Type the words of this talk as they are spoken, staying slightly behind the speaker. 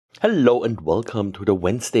Hello and welcome to the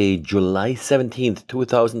Wednesday, July 17th,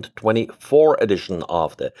 2024 edition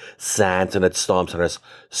of the SANS Internet Storm Center's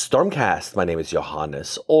Stormcast. My name is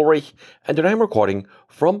Johannes Ulrich and today I'm recording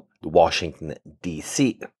from Washington,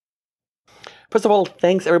 D.C. First of all,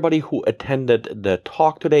 thanks everybody who attended the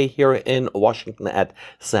talk today here in Washington at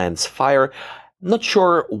SANS Fire. Not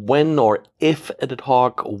sure when or if the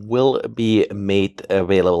talk will be made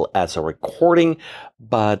available as a recording,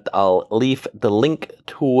 but I'll leave the link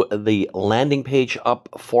to the landing page up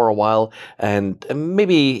for a while, and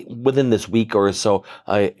maybe within this week or so,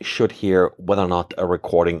 I should hear whether or not a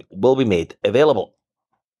recording will be made available.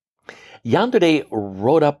 Jan today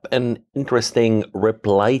wrote up an interesting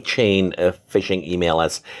reply chain phishing email,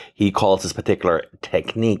 as he calls this particular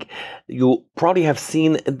technique. You probably have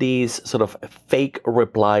seen these sort of fake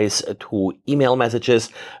replies to email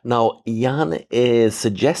messages. Now, Jan is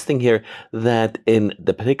suggesting here that in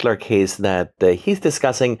the particular case that he's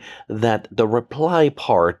discussing, that the reply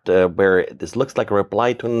part, where this looks like a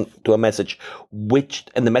reply to a message,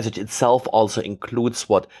 and the message itself also includes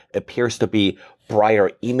what appears to be prior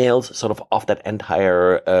emails, sort of that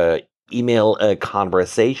entire email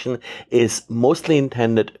conversation, is mostly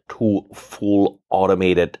intended to fool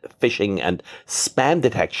automated phishing and spam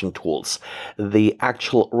detection tools. The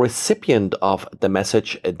actual recipient of the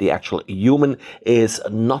message, the actual human, is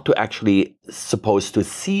not to actually supposed to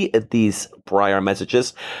see these prior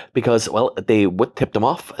messages because, well, they would tip them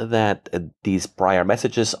off that these prior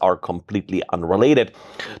messages are completely unrelated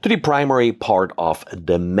to the primary part of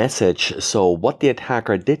the message. So what the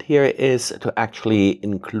attacker did here is to actually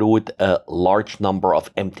include a large number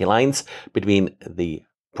of empty lines between the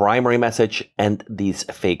primary message and these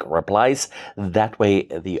fake replies. That way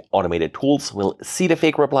the automated tools will see the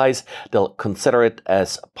fake replies, they'll consider it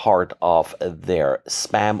as part of their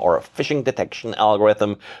spam or phishing detection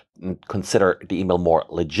algorithm, consider the email more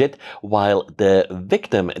legit, while the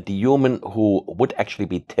victim, the human who would actually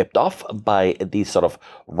be tipped off by these sort of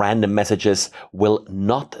random messages, will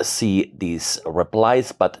not see these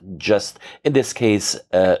replies, but just, in this case,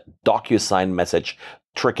 a DocuSign message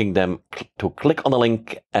tricking them to click on the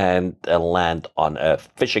link and land on a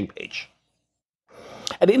phishing page.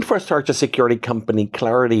 An infrastructure security company,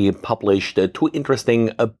 Claroty, published two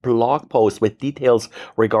interesting blog posts with details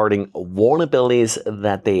regarding vulnerabilities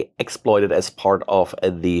that they exploited as part of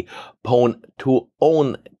the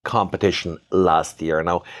Pwn2Own competition last year.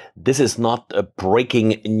 Now, this is not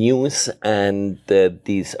breaking news, and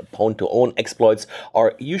these Pwn2Own exploits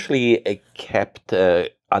are usually kept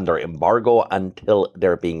under embargo until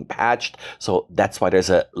they're being patched. So that's why there's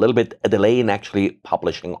a little bit a delay in actually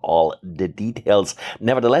publishing all the details.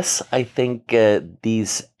 Nevertheless, I think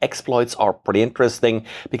these exploits are pretty interesting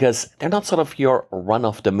because they're not sort of your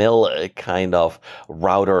run-of-the-mill kind of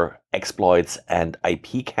router exploits and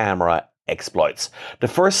IP camera exploits. The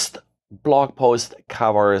first blog post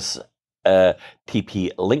covers a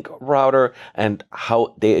TP-Link router and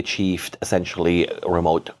how they achieved essentially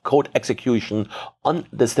remote code execution on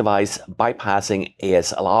this device, bypassing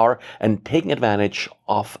ASLR and taking advantage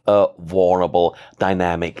of a vulnerable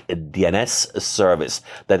dynamic DNS service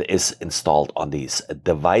that is installed on these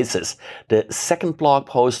devices. The second blog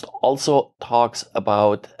post also talks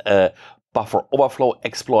about a buffer overflow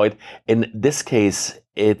exploit. In this case,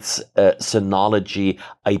 it's a Synology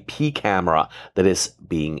IP camera that is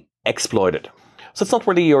being exploited. So it's not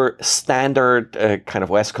really your standard kind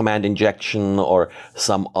of OS command injection or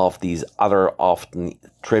some of these other often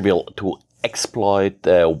trivial to exploit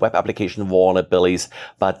web application vulnerabilities,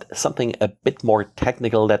 but something a bit more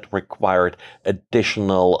technical that required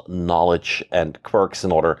additional knowledge and quirks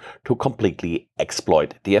in order to completely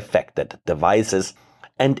exploit the affected devices.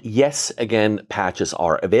 And yes, again, patches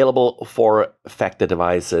are available for affected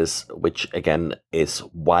devices, which again is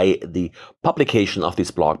why the publication of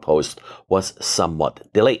this blog post was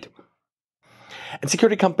somewhat delayed. And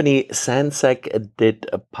security company SANSEC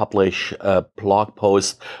did publish a blog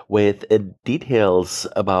post with details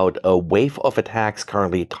about a wave of attacks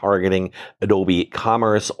currently targeting Adobe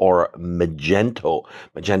Commerce, or Magento.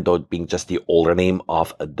 Magento being just the older name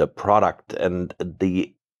of the product. And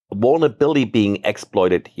the vulnerability being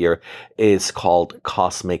exploited here is called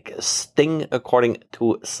Cosmic Sting, according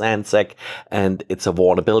to SANSEC, and it's a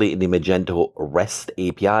vulnerability in the Magento REST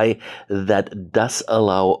API that does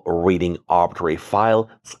allow reading arbitrary files.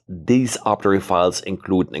 These arbitrary files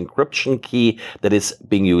include an encryption key that is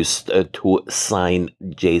being used to sign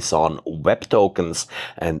JSON web tokens,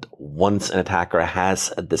 and once an attacker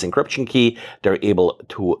has this encryption key, they're able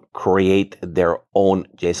to create their own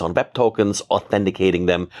JSON web tokens, authenticating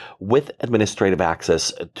them with administrative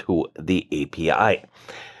access to the API.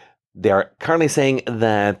 They're currently saying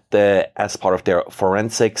that as part of their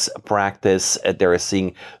forensics practice, they're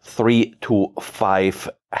seeing 3 to 5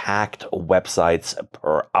 hacked websites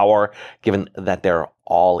per hour, given that they're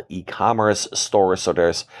all e-commerce stores, so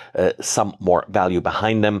there's some more value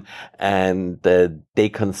behind them. And they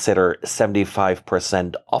consider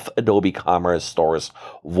 75% of Adobe Commerce stores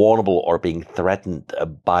vulnerable or being threatened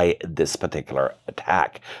by this particular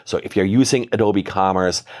attack. So if you're using Adobe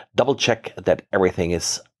Commerce, double check that everything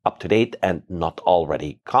is up to date and not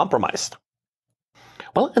already compromised.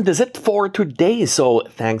 Well, and that's it for today. So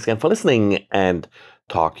thanks again for listening, and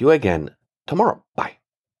talk to you again tomorrow. Bye.